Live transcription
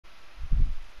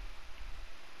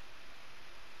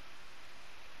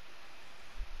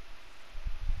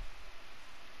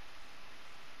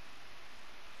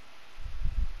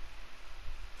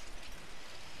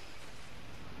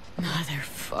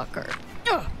motherfucker.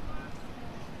 Ugh.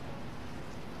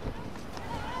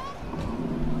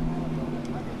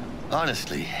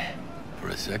 Honestly, for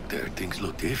a sec there, things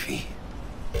looked iffy.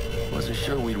 Wasn't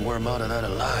sure we'd worm out of that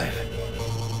alive.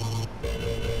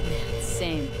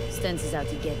 Same. Stens is out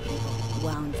to get people,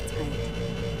 wound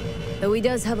tight. Though he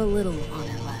does have a little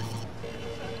honor left.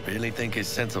 Really think his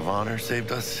sense of honor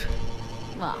saved us?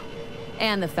 Well,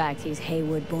 and the fact he's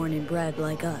Heywood born and bred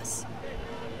like us.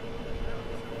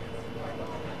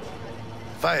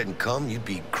 If I hadn't come, you'd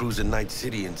be cruising Night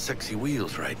City in sexy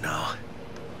wheels right now.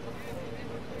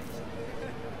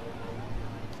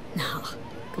 No,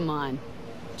 come on.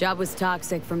 Job was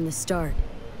toxic from the start.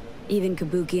 Even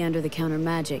Kabuki under-the-counter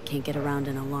magic can't get around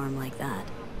an alarm like that.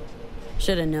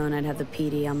 Should've known I'd have the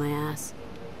PD on my ass.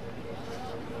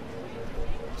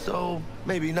 So,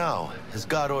 maybe now, as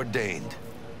God ordained.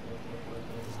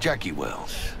 Jackie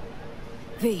Wells.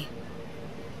 V.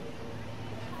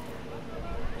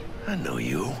 I know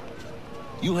you.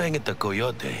 You hang at the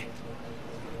Coyote.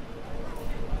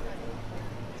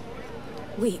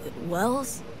 Wait,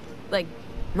 Wells? Like,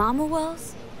 Mama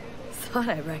Wells? Thought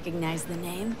I recognized the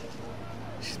name.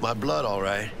 She's my blood, all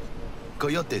right.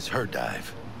 Coyote's her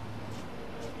dive.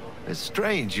 It's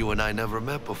strange you and I never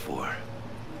met before.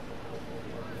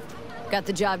 Got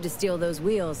the job to steal those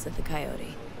wheels at the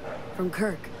Coyote. From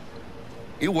Kirk.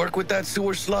 You work with that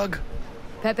sewer slug?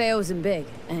 Pepe owes him big,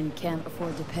 and can't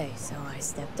afford to pay, so I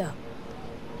stepped up.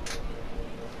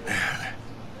 Man,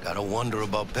 gotta wonder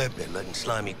about Pepe letting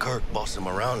slimy Kirk boss him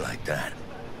around like that.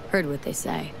 Heard what they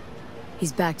say.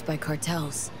 He's backed by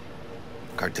cartels.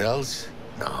 Cartels?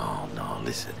 No,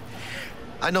 listen.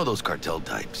 I know those cartel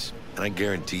types, and I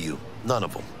guarantee you, none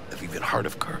of them have even heard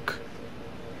of Kirk.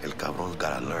 El Cabron's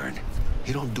gotta learn.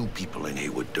 He don't do people in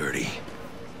Heywood dirty.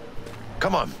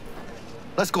 Come on,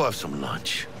 let's go have some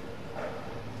lunch.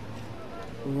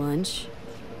 Lunch?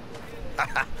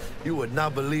 You would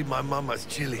not believe my mama's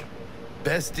chili.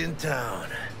 Best in town.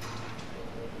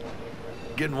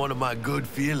 Getting one of my good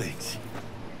feelings.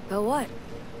 But what?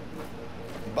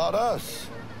 About us.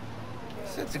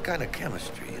 Sense a kind of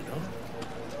chemistry, you know?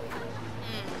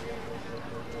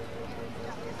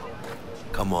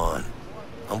 Come on.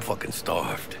 I'm fucking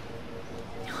starved.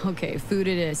 Okay, food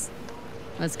it is.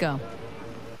 Let's go.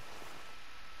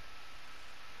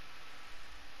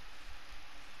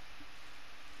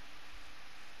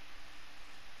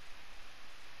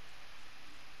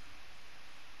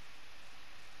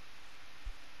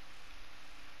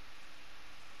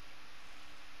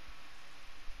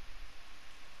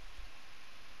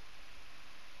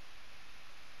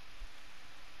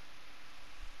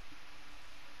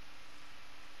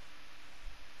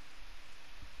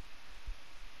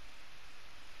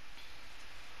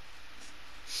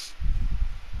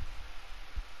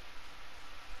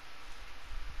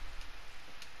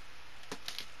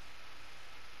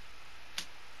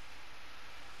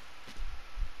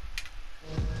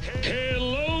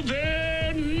 Hello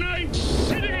there, Night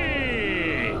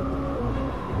City!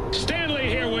 Stanley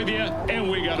here with you, and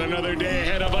we got another day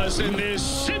ahead of us in this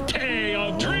city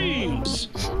of dreams.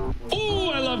 Ooh,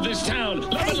 I love this town.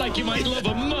 Love it like you might love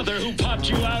a mother who popped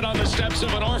you out on the steps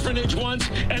of an orphanage once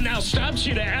and now stops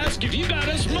you to ask if you got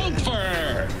a smoke for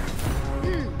her.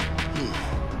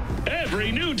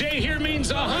 Every new day here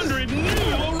means 100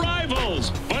 new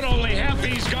arrivals, but only half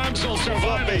these gonks will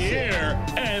survive a year,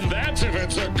 and that's if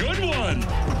it's a good one.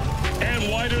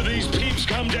 And why do these peeps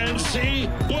come to NC?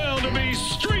 Well, to be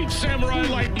street samurai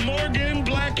like Morgan,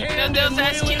 Blackhand, and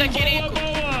Waylon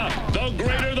Boa. The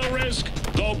greater the risk,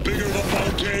 the bigger the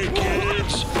bounty,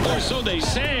 kids. Or so they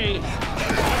say,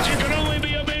 but you can only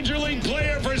be a major league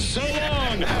player for so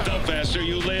long. The faster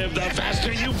you live, the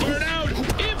faster you burn out.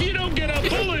 If you don't get a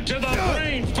bullet to the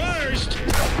brain first.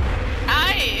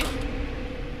 Aye.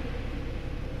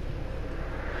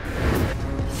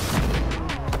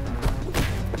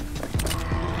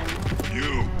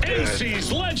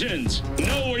 NC's legends.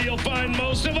 Know where you'll find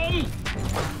most of them?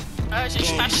 A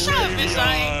gente tá chave já,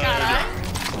 hein, caralho.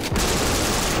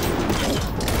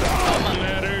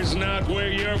 Matters not where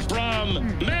you're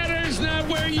from. Matters not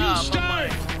where you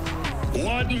start.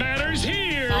 What matters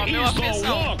here is the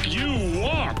walk you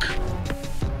walk.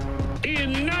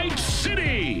 In Night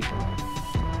City,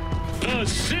 the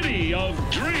city of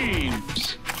dreams.